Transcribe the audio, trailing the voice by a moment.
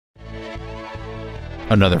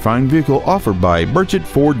Another fine vehicle offered by Burchett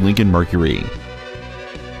Ford Lincoln Mercury.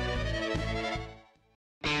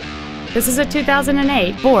 This is a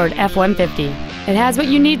 2008 Ford F-150. It has what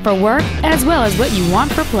you need for work as well as what you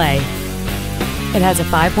want for play. It has a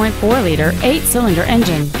 5.4-liter 8-cylinder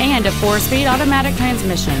engine and a 4-speed automatic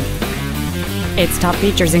transmission. Its top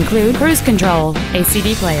features include cruise control, a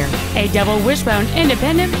CD player, a double wishbone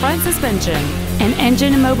independent front suspension, an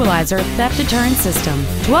engine immobilizer theft deterrent system,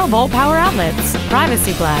 12-volt power outlets,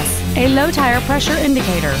 privacy glass, a low tire pressure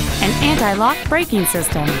indicator, an anti-lock braking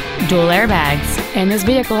system, dual airbags, and this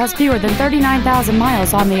vehicle has fewer than 39,000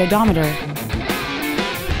 miles on the odometer.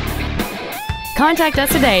 Contact us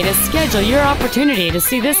today to schedule your opportunity to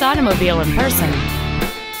see this automobile in person.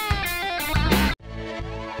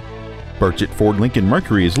 Burchett Ford Lincoln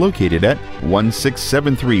Mercury is located at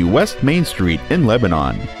 1673 West Main Street in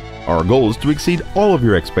Lebanon. Our goal is to exceed all of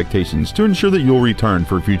your expectations to ensure that you'll return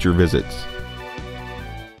for future visits.